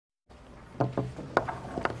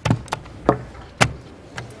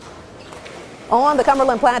On the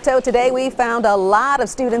Cumberland Plateau today, we found a lot of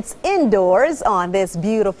students indoors on this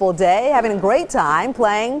beautiful day, having a great time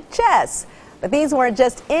playing chess. But these weren't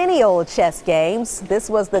just any old chess games. This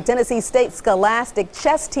was the Tennessee State Scholastic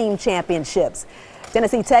Chess Team Championships.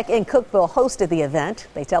 Tennessee Tech in Cookeville hosted the event.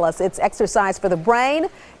 They tell us it's exercise for the brain,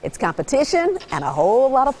 it's competition, and a whole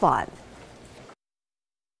lot of fun.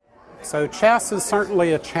 So chess is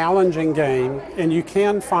certainly a challenging game, and you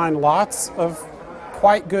can find lots of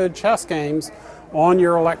quite good chess games on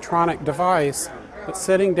your electronic device, but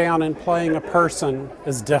sitting down and playing a person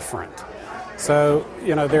is different. So,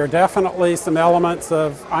 there are definitely some elements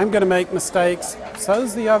of, I'm going to make mistakes,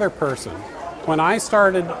 so's the other person. When I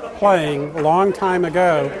started playing a long time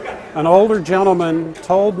ago, an older gentleman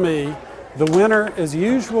told me the winner is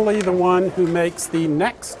usually the one who makes the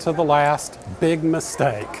next to the last big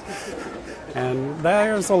mistake. And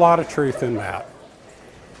there's a lot of truth in that.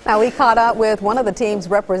 Now, we caught up with one of the teams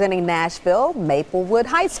representing Nashville, Maplewood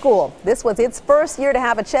High School. This was its first year to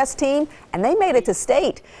have a chess team, and they made it to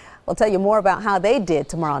state. We'll tell you more about how they did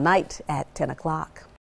tomorrow night at 10 o'clock.